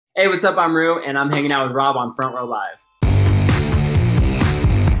Hey, what's up? I'm Rue, and I'm hanging out with Rob on Front Row Live.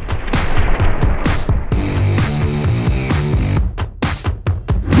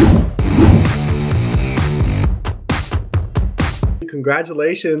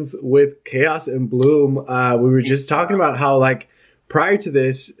 Congratulations with Chaos and Bloom. We were just talking about how, like, prior to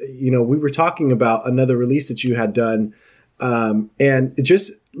this, we were talking about another release that you had done, and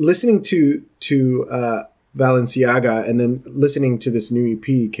just listening to Valenciaga and then listening to this new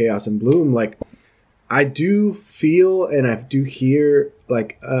EP, Chaos and Bloom, like, I do feel and I do hear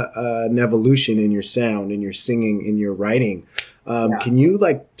like an evolution in your sound, in your singing, in your writing. Can you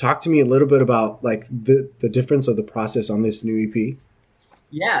like talk to me a little bit about like the difference of the process on this new EP?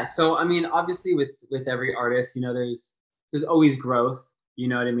 Yeah, so I mean, obviously with every artist, there's always growth. You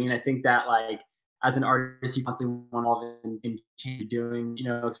know what I mean? I think that like as an artist, you constantly want to evolve and change you're doing.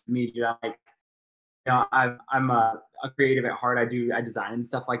 For me, dude, I'm a creative at heart. I design and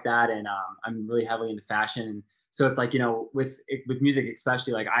stuff like that, and I'm really heavily into fashion. And so it's like with music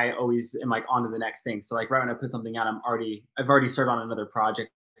especially, like I always am like on to the next thing. So like right when I put something out, I've already started on another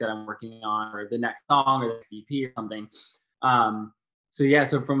project that I'm working on, or the next song, or the next EP or something.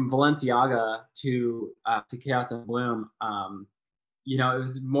 So from Valenciaga to Chaos and Bloom, it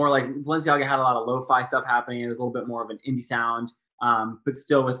was more like Valenciaga had a lot of lo-fi stuff happening. It was a little bit more of an indie sound, but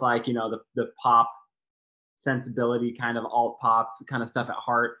still with like the pop sensibility, kind of alt pop kind of stuff at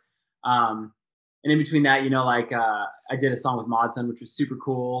heart. And in between that, I did a song with Modson, which was super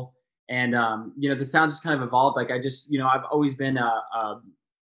cool. And the sound just kind of evolved. Like I've always been I've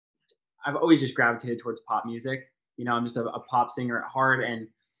always just gravitated towards pop music. I'm just a pop singer at heart. And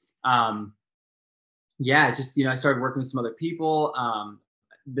it's just I started working with some other people.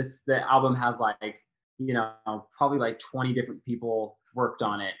 The album has like probably like 20 different people worked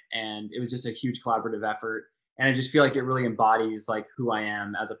on it, and it was just a huge collaborative effort. And I just feel like it really embodies like who I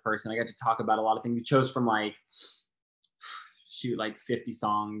am as a person. I got to talk about a lot of things. We chose from like 50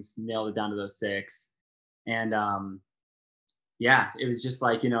 songs, nailed it down to those 6. And it was just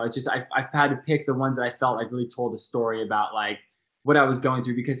like it's just I've had to pick the ones that I felt like really told a story about like what I was going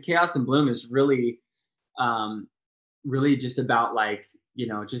through, because Chaos and Bloom is really really just about like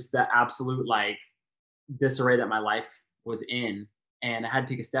just the absolute like disarray that my life was in. And I had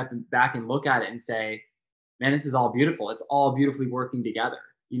to take a step back and look at it and say, man, this is all beautiful. It's all beautifully working together.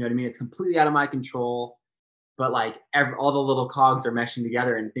 You know what I mean? It's completely out of my control, but like all the little cogs are meshing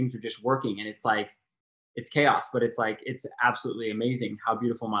together and things are just working. And it's like, it's chaos, but it's like, it's absolutely amazing how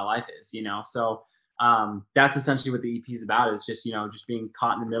beautiful my life is, So that's essentially what the EP is about, is just, just being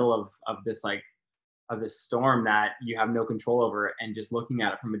caught in the middle of this, like, of this storm that you have no control over, and just looking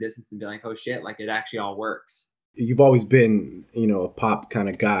at it from a distance and be like, oh shit, like it actually all works. You've always been, a pop kind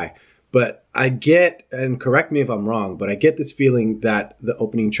of guy, but I get, and correct me if I'm wrong, but I get this feeling that the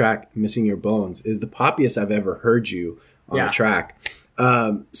opening track, Missing Your Bones, is the poppiest I've ever heard you on a track.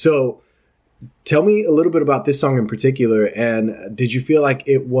 So tell me a little bit about this song in particular. And did you feel like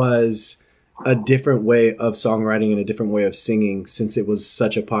it was a different way of songwriting and a different way of singing since it was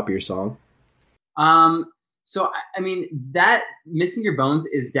such a popular song? So I mean, that Missing Your Bones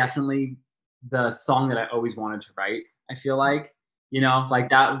is definitely the song that I always wanted to write. I feel like, like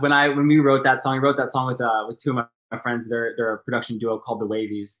that when we wrote that song, I wrote that song with 2 of my friends. They're a production duo called the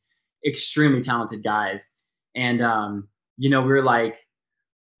Wavies, extremely talented guys. And,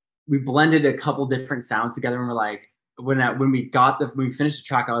 we blended a couple different sounds together, and we're like, when we finished the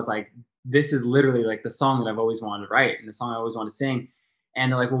track, I was like, this is literally like the song that I've always wanted to write and the song I always want to sing.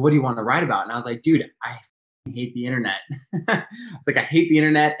 And they're like, well, what do you want to write about? And I was like, dude, I hate the internet. It's like, I hate the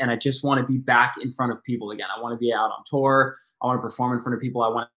internet, and I just want to be back in front of people again. I want to be out on tour. I want to perform in front of people. I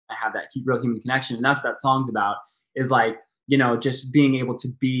want to have that real human connection. And that's what that song's about, is like, just being able to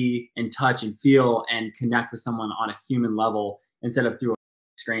be in touch and feel and connect with someone on a human level instead of through a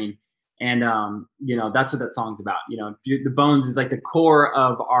screen. And, that's what that song's about. The bones is like the core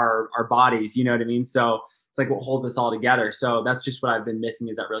of our bodies, you know what I mean? So it's like what holds us all together. So that's just what I've been missing,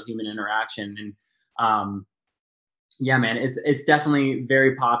 is that real human interaction. And, man, it's definitely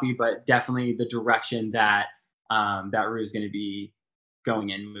very poppy, but definitely the direction that Rue is going to be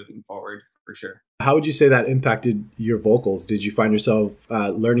going in moving forward, for sure. How would you say that impacted your vocals? Did you find yourself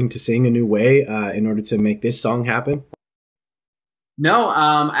learning to sing a new way in order to make this song happen? No,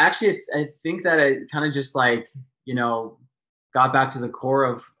 actually, I think that it kind of just like, got back to the core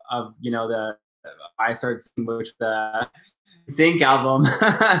of I started singing, which the Sync album,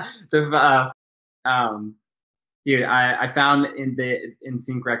 dude, I found in the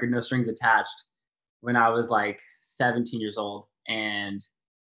NSYNC record, No Strings Attached, when I was like 17 years old. And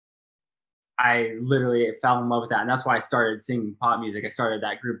I literally fell in love with that, and that's why I started singing pop music. I started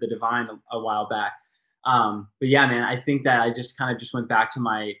that group, The Divine, a while back. But yeah, man, I think that I just kind of just went back to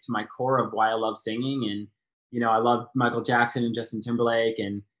my core of why I love singing, and I love Michael Jackson and Justin Timberlake,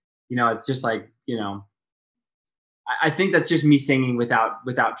 and it's just like I think that's just me singing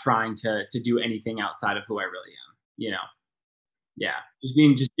without trying to do anything outside of who I really am. Yeah,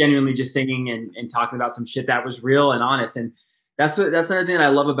 just genuinely just singing and talking about some shit that was real and honest. And that's another thing that I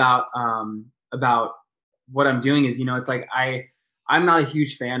love about what I'm doing is, it's like I'm not a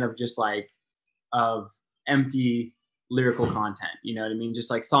huge fan of just like of empty lyrical content, you know what I mean? Just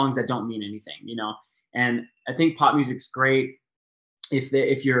like songs that don't mean anything, And I think pop music's great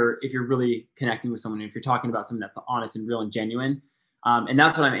if you're really connecting with someone, if you're talking about something that's honest and real and genuine. And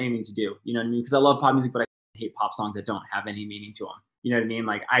that's what I'm aiming to do, you know what I mean? Because I love pop music, but I hate pop songs that don't have any meaning to them. You know what I mean?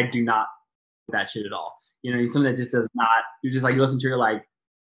 Like I do not that shit at all. Something that just does not. You're just like you listen to, you're like,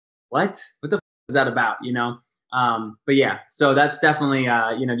 what the is that about? But yeah, so that's definitely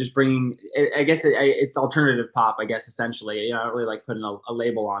just bringing. I guess it's alternative pop. I guess essentially, I don't really like putting a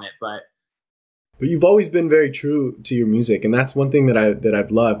label on it, but you've always been very true to your music, and that's one thing that I've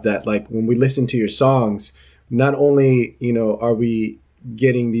loved. That like when we listen to your songs, not only are we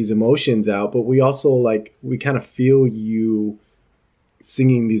getting these emotions out, but we also we kind of feel you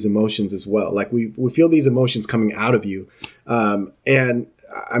singing these emotions as well. Like we feel these emotions coming out of you. And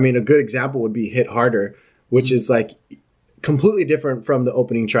I mean, a good example would be Hit Harder, which is like completely different from the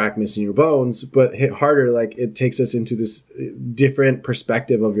opening track, Missing Your Bones, but Hit Harder, like it takes us into this different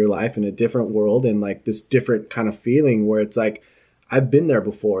perspective of your life in a different world, and like this different kind of feeling where it's like, I've been there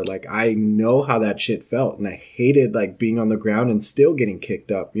before. Like I know how that shit felt, and I hated like being on the ground and still getting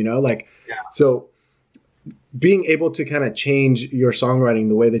kicked up, So being able to kind of change your songwriting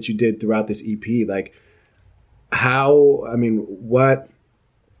the way that you did throughout this EP, like how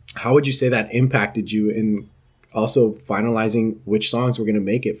would you say that impacted you in also finalizing which songs were going to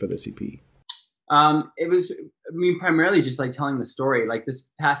make it for this EP? It was, primarily just like telling the story. Like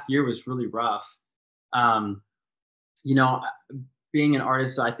this past year was really rough. Being an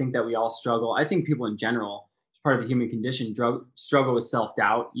artist, I think that we all struggle. I think people in general, it's part of the human condition, struggle with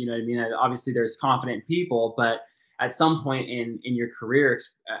self-doubt. You know what I mean? Obviously there's confident people, but at some point in your career,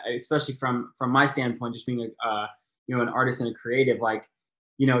 especially from my standpoint, just being an artist and a creative, like,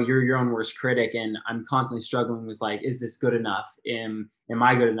 you're your own worst critic, and I'm constantly struggling with like, is this good enough? Am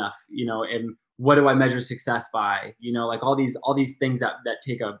I good enough? What do I measure success by? Like all these things that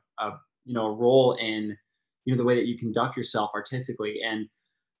take a role in the way that you conduct yourself artistically. And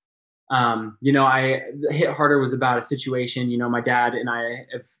I Hit Harder was about a situation. My dad's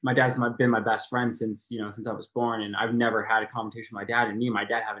been my best friend since I was born, and I've never had a conversation with my dad, and me and my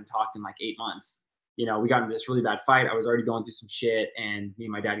dad haven't talked in like 8 months. We got into this really bad fight. I was already going through some shit, and me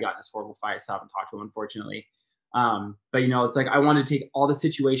and my dad got in this horrible fight. I still haven't talked to him, unfortunately. But it's like I wanted to take all the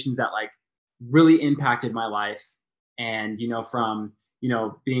situations that like really impacted my life, and from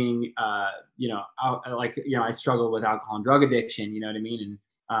being I struggle with alcohol and drug addiction, you know what I mean,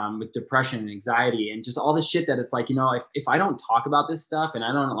 and with depression and anxiety and just all the shit that it's like, if I don't talk about this stuff and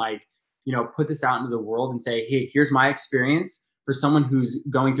I don't like put this out into the world and say, hey, here's my experience for someone who's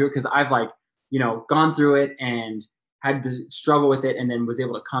going through it, because I've like gone through it and had to struggle with it, and then was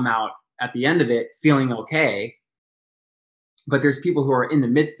able to come out at the end of it feeling okay. But there's people who are in the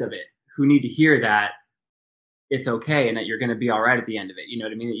midst of it who need to hear that it's okay and that you're going to be all right at the end of it. You know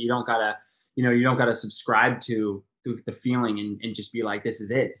what I mean? That you don't gotta subscribe to the feeling and just be like, this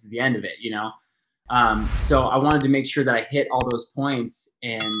is it. This is the end of it, So I wanted to make sure that I hit all those points.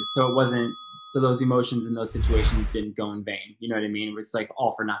 And so those emotions and those situations didn't go in vain. You know what I mean? It was like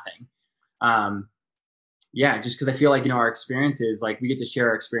all for nothing. Just because I feel like, our experiences, like we get to share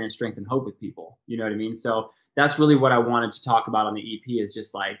our experience, strength, and hope with people. You know what I mean? So that's really what I wanted to talk about on the EP, is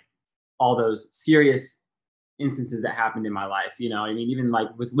just like all those serious instances that happened in my life. I mean, even like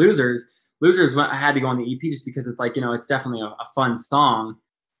with Losers, I had to go on the EP just because it's like, it's definitely a fun song,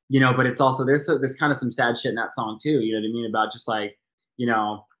 but it's also, there's kind of some sad shit in that song too. You know what I mean? About just like,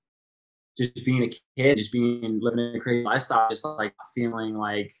 just being a kid, just living a crazy lifestyle, just like feeling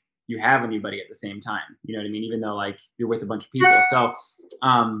like you have anybody at the same time. You know what I mean? Even though like you're with a bunch of people. So,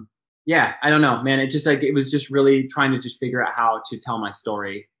 I don't know, man. It just like, it was just really trying to just figure out how to tell my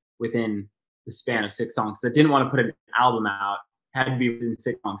story within the span of 6 songs. So I didn't want to put an album out. Had to be within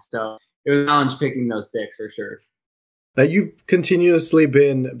 6 songs. So it was a challenge picking those 6 for sure. You've continuously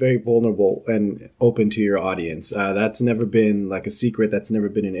been very vulnerable and open to your audience. That's never been like a secret. That's never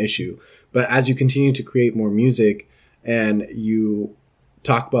been an issue. But as you continue to create more music and you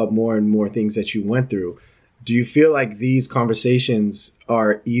talk about more and more things that you went through, Do you feel like these conversations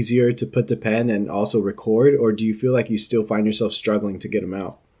are easier to put to pen and also record, or do you feel like you still find yourself struggling to get them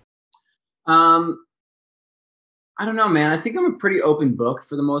out? Um, I don't know, man. I think I'm a pretty open book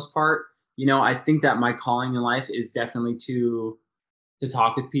for the most part. I think that my calling in life is definitely to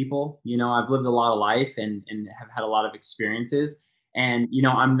talk with people. I've lived a lot of life and have had a lot of experiences. And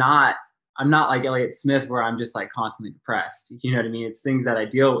I'm not like Elliott Smith where I'm just like constantly depressed. You know what I mean? It's shit that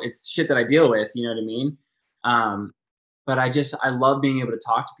I deal with, you know what I mean? Um, but I love being able to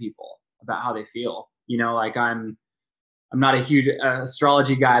talk to people about how they feel. Like I'm not a huge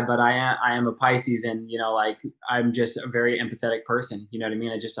astrology guy, but I am a Pisces, and like I'm just a very empathetic person. You know what I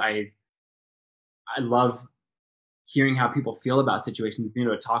mean? I love hearing how people feel about situations, being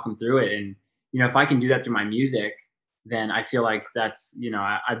able to talk them through it. And, if I can do that through my music, then I feel like that's,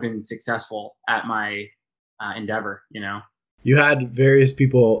 I've been successful at my endeavor. You had various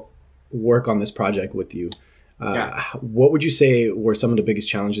people work on this project with you. Yeah. What would you say were some of the biggest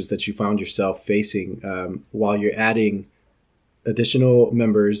challenges that you found yourself facing while you're adding additional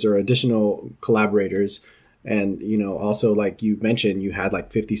members or additional collaborators? And, also, like you mentioned, you had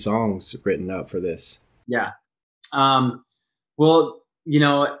like 50 songs written up for this. Yeah. Well,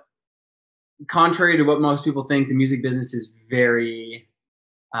 contrary to what most people think, the music business is very,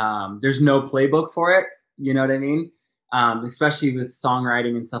 there's no playbook for it. You know what I mean? Especially with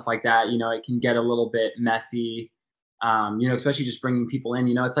songwriting and stuff like that, it can get a little bit messy. Especially just bringing people in.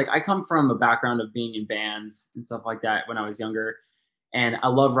 It's like I come from a background of being in bands and stuff like that when I was younger, and I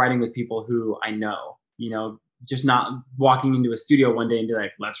love writing with people who I know. Just not walking into a studio one day and be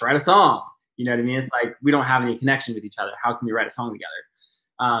like, "Let's write a song." You know what I mean? It's like we don't have any connection with each other. How can we write a song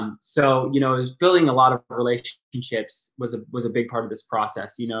together? So it was building a lot of relationships was a big part of this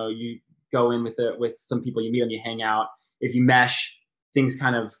process. You go in with some people, you meet them, you hang out. If you mesh, things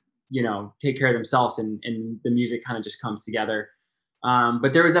kind of take care of themselves, and the music kind of just comes together.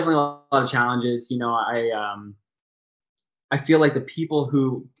 But there was definitely a lot of challenges. I feel like the people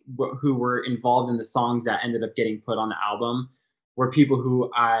who were involved in the songs that ended up getting put on the album were people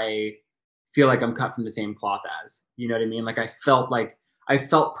who I feel like I'm cut from the same cloth as. You know what I mean? Like I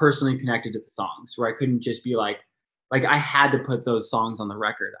felt personally connected to the songs, where I couldn't just be like I had to put those songs on the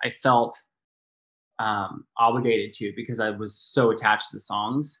record. I felt obligated to, because I was so attached to the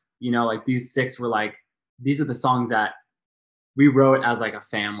songs. Like these six were like, these are the songs that we wrote as like a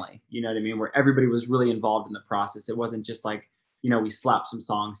family, you know what I mean? Where everybody was really involved in the process. It wasn't just like, we slapped some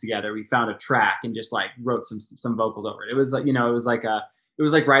songs together. We found a track and just like wrote some vocals over it. It was like, it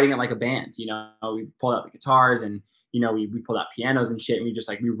was like writing it like a band. We pulled out the guitars, and, we pulled out pianos and shit. And we just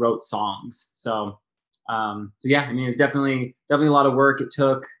like, we wrote songs. So yeah, I mean, it was definitely a lot of work. It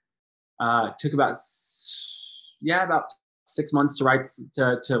took about 6 months to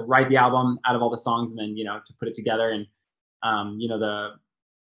write the album out of all the songs, and then, to put it together. And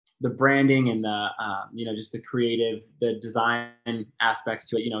the branding and the just the creative, the design aspects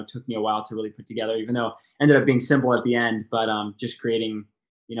to it, took me a while to really put together, even though it ended up being simple at the end. But just creating,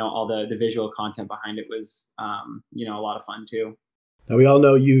 all the visual content behind it was, a lot of fun too. Now, we all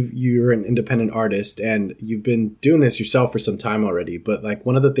know you're an independent artist and you've been doing this yourself for some time already. But like,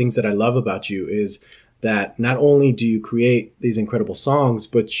 one of the things that I love about you is that not only do you create these incredible songs,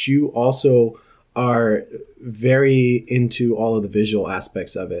 but you also are very into all of the visual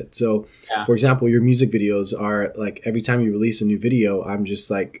aspects of it. So, Yeah. for example, your music videos are like, every time you release a new video, I'm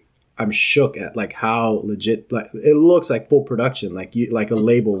shook at like how legit, like it looks like full production, like a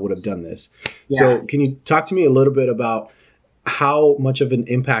label would have done this. Yeah. So can you talk to me a little bit about how much of an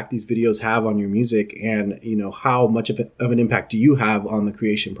impact these videos have on your music, and how much of an impact do you have on the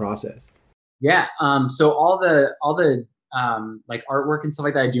creation process? Yeah. So all the like artwork and stuff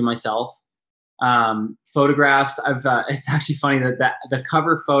like that I do myself. Photographs. It's actually funny that the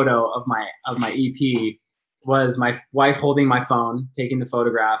cover photo of my EP was my wife holding my phone, taking the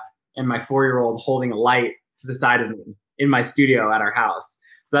photograph, and my 4-year-old holding a light to the side of me in my studio at our house.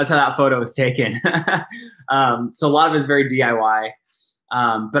 So that's how that photo was taken. So a lot of it is very DIY.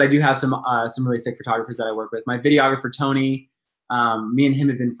 But I do have some really sick photographers that I work with. My videographer, Tony, me and him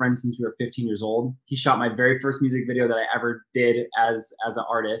have been friends since we were 15 years old. He shot my very first music video that I ever did as an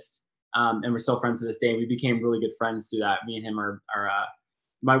artist. And we're still friends to this day. And we became really good friends through that. Me and him are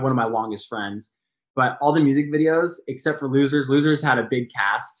one of my longest friends. But all the music videos, except for Losers had a big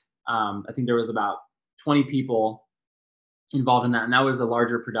cast. I think there was about 20 people involved in that, and that was a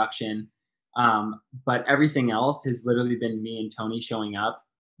larger production. But everything else has literally been me and Tony showing up.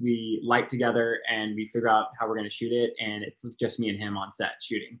 We light together and we figure out how we're going to shoot it, and it's just me and him on set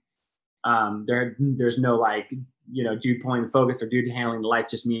shooting. There's no like, dude pulling the focus or dude handling the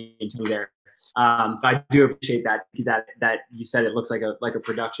lights, just me and Tony there. So I do appreciate that you said it looks like a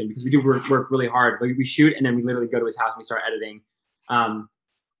production, because we do work really hard. Like, we shoot and then we literally go to his house and we start editing.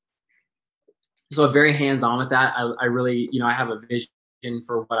 So I'm very hands-on with that. I really, I have a vision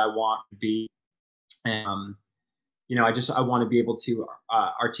for what I want to be. And, I want to be able to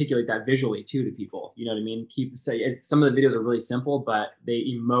articulate that visually too to people. You know what I mean? Some of the videos are really simple, but they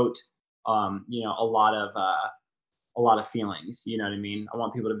emote, a lot of feelings. You know what I mean? I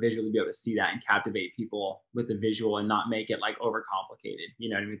want people to visually be able to see that and captivate people with the visual and not make it like overcomplicated. You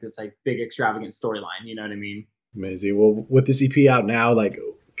know what I mean? This like big extravagant storyline. You know what I mean? Amazing. Well, with this EP out now, like,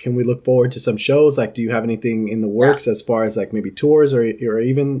 can we look forward to some shows? Like, do you have anything in the works as far as like maybe tours or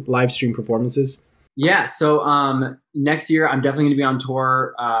even live stream performances? Yeah. So next year, I'm definitely going to be on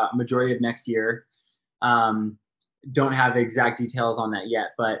tour majority of next year. Don't have exact details on that yet,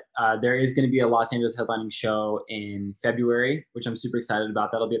 but there is going to be a Los Angeles headlining show in February, which I'm super excited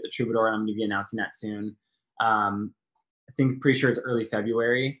about. That'll be at the Troubadour, and I'm going to be announcing that soon. I think pretty sure it's early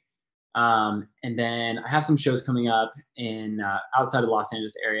February. And then I have some shows coming up in outside of the Los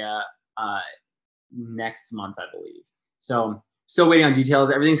Angeles area next month, I believe. So still waiting on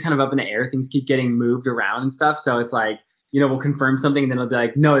details. Everything's kind of up in the air. Things keep getting moved around and stuff. So it's like, we'll confirm something and then it'll be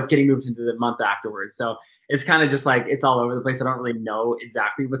like, no, it's getting moved into the month afterwards. So it's kind of just like, it's all over the place. I don't really know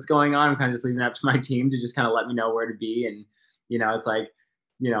exactly what's going on. I'm kind of just leaving it up to my team to just kind of let me know where to be. And, it's like,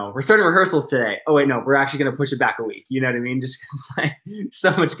 we're starting rehearsals today. Oh wait, no, we're actually going to push it back a week. You know what I mean? Just because like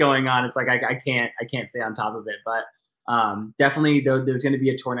so much going on. It's like, I can't stay on top of it, but definitely though, there's going to be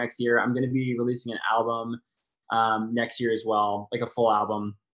a tour next year. I'm going to be releasing an album next year as well, like a full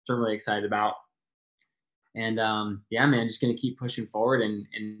album, which I'm really excited about. And yeah, man, just going to keep pushing forward and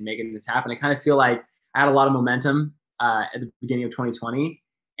making this happen. I kind of feel like I had a lot of momentum at the beginning of 2020,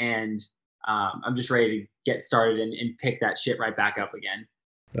 and I'm just ready to get started and pick that shit right back up again.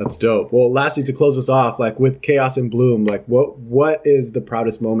 That's dope. Well, lastly, to close us off, like with Chaos in Bloom, like what is the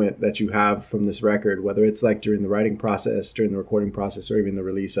proudest moment that you have from this record, whether it's like during the writing process, during the recording process, or even the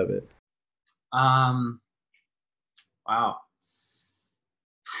release of it? Wow.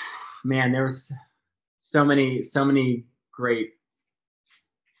 Man, there was so many great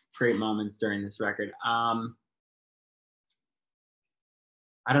moments during this record.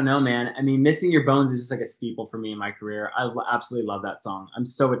 I don't know, man. I mean, Missing Your Bones is just like a staple for me in my career. I absolutely love that song. I'm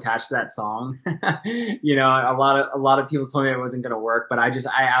so attached to that song. A lot of people told me it wasn't gonna work, but I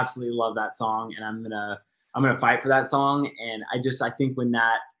absolutely love that song, and I'm gonna fight for that song. And I think when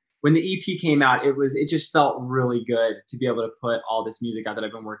the EP came out, it just felt really good to be able to put all this music out that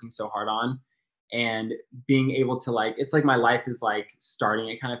I've been working so hard on, and being able to like, it's like my life is like starting.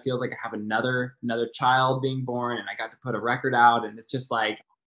 It kind of feels like I have another child being born, and I got to put a record out, and it's just like,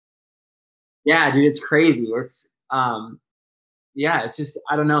 yeah, dude, it's crazy. It's it's just,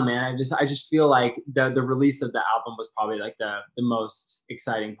 I don't know, man. I just feel like the release of the album was probably like the most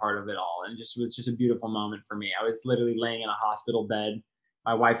exciting part of it all, and was just a beautiful moment for me. I was literally laying in a hospital bed.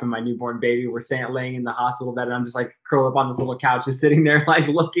 My wife and my newborn baby were laying in the hospital bed, and I'm just like curled up on this little couch, just sitting there, like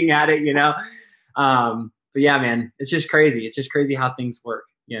looking at it, But yeah, man, it's just crazy. It's just crazy how things work,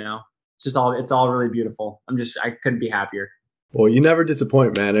 it's all really beautiful. I couldn't be happier. Well, you never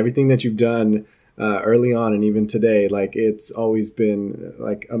disappoint, man. Everything that you've done early on and even today, like it's always been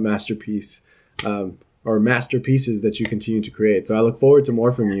like a masterpiece or masterpieces that you continue to create. So I look forward to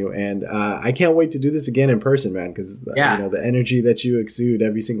more from you. And I can't wait to do this again in person, man, because the energy that you exude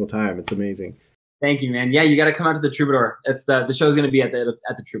every single time, it's amazing. Thank you, man. Yeah, you got to come out to the Troubadour. It's the show's going to be at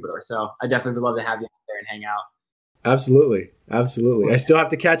the Troubadour. So I definitely would love to have you out there and hang out. Absolutely. I still have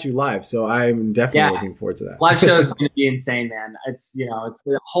to catch you live, so I'm definitely looking forward to that. Live show is going to be insane, man. It's it's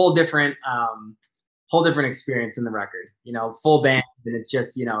a whole different experience in the record. Full band, and it's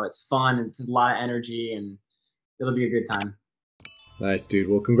just it's fun. It's a lot of energy, and it'll be a good time. Nice, dude.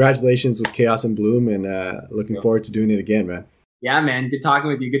 Well, congratulations with Chaos in Bloom, and looking forward to doing it again, man. Yeah, man. Good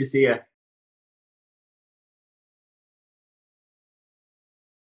talking with you. Good to see you.